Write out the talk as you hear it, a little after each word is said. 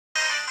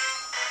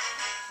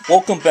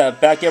Welcome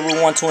back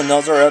everyone to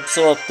another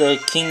episode of the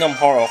Kingdom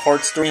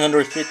Hearts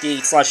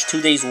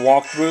 358/2 days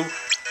walkthrough.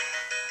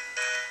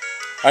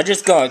 I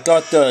just got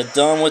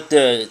done with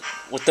the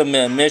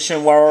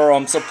mission where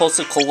I'm supposed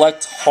to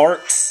collect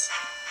hearts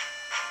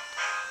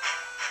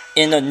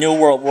in a new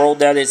world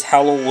that is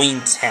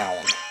Halloween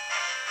Town.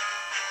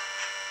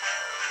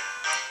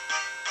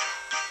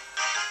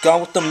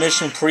 Got with the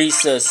mission pretty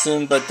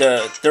soon, but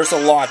there's a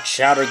lot of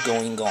chatter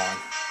going on.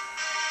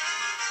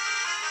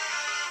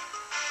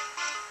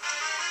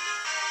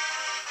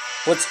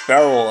 What's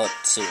Barrel up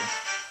to?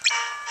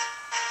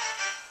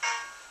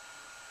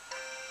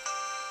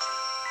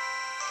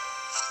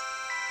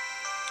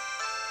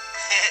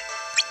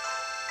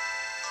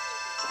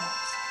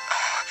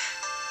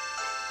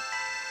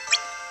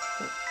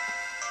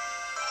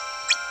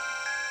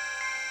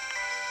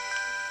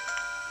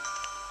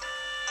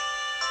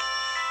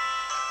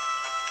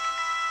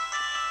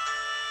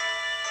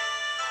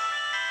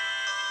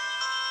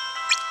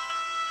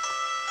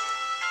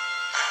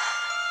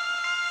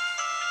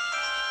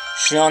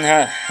 Xion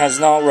has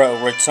not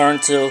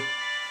returned.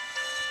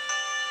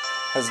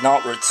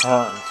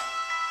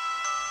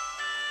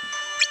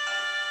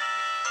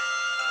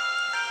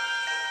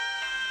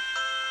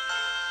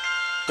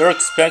 They're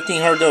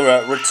expecting her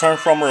to return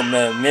from her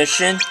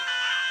mission.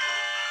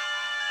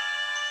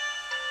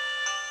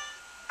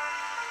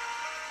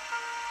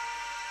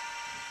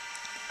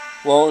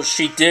 Well,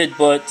 she did,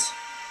 but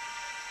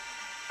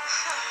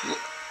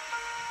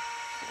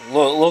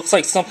looks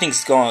like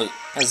something's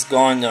has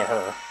gone to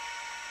her.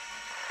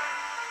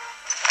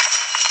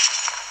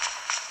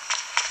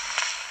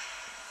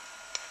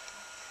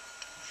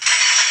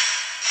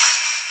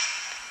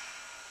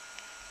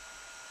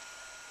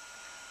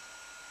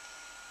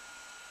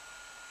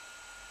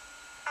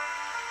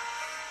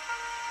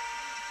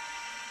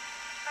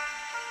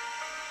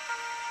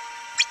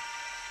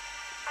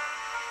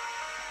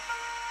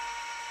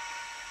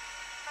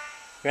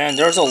 Man,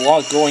 there's a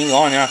lot going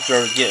on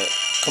after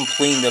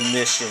completing the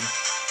mission.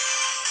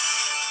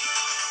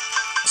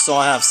 So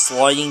I have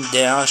sliding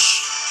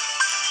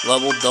dash,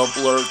 level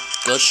doubler,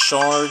 gust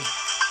shard,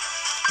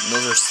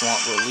 another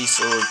slot release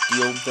or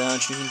deal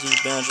badge, continue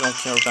badge. I don't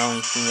care about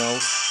anything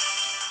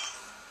else.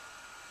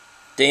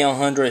 Day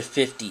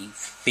 150,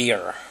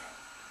 fear.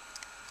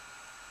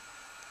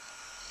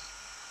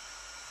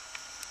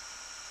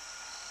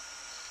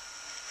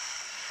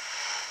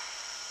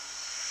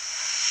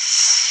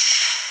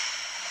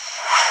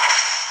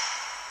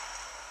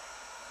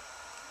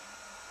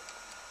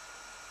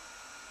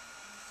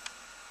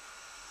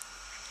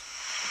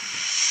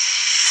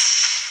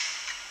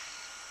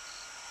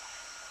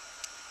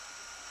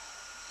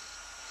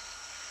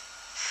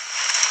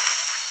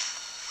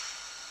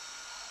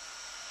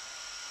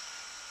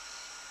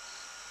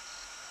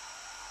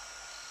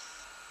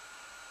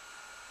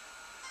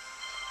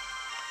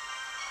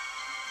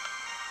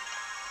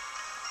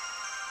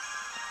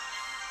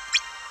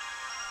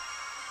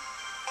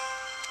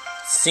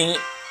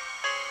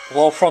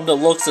 Well, from the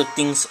looks of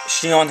things,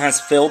 Xion has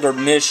failed her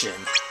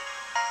mission.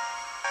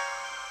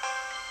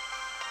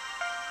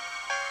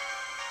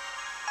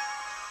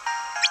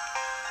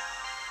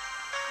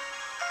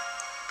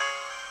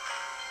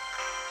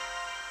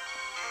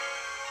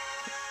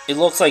 It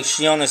looks like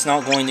Xion is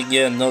not going to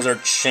get another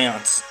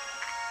chance.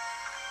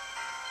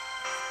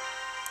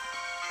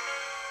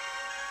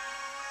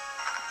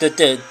 The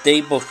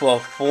day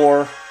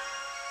before,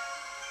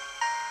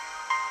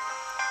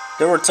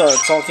 they were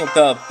talking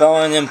about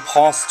an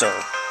imposter.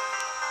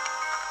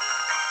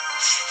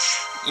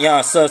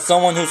 Yeah, so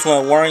someone who's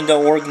wearing the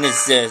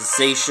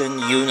organization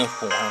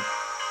uniform.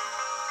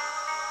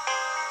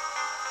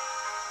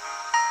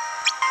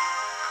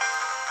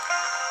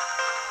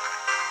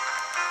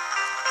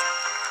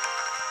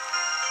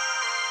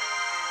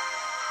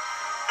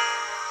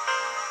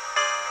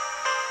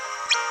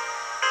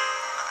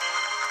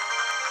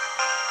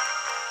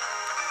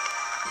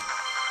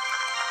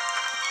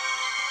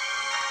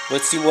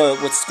 Let's see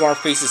what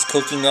Scarface is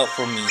cooking up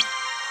for me.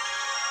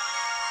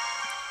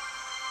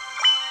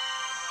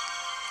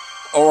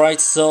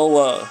 Alright,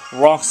 so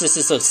Roxas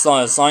is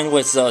assigned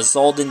with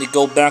Zaldin to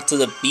go back to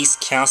the Beast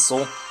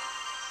Castle.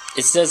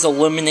 It says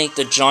eliminate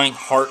the giant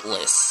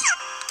Heartless.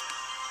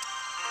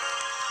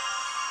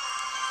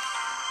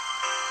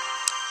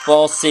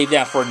 Well, I'll save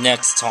that for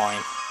next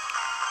time.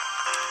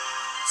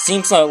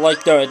 Seems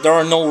like there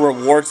are no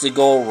rewards to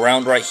go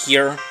around right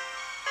here.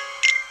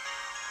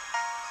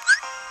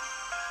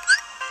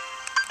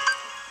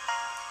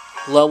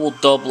 Level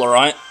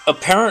doubler.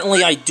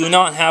 Apparently I do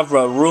not have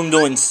room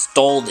to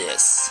install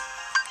this.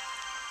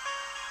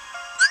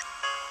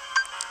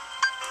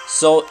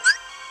 So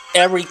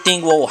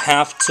everything will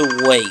have to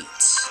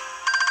wait.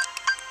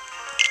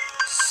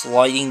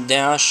 Sliding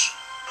dash.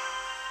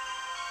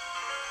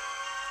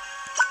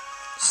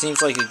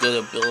 Seems like a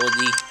good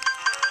ability.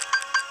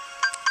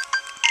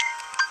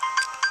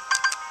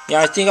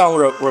 Yeah, I think I'll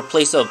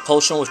replace a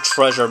potion with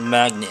treasure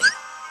magnet.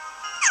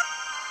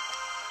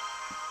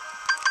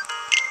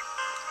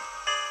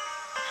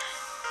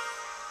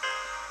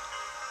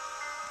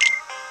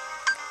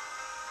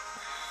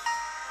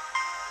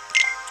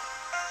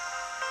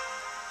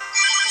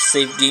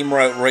 save game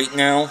right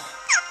now.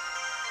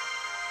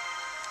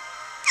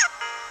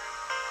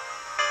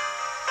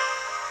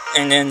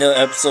 And then the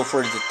episode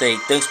for today.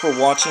 Thanks for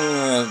watching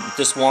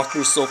this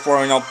walkthrough so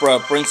far, and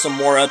I'll bring some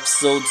more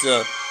episodes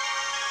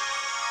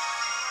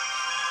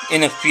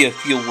in a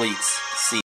few weeks.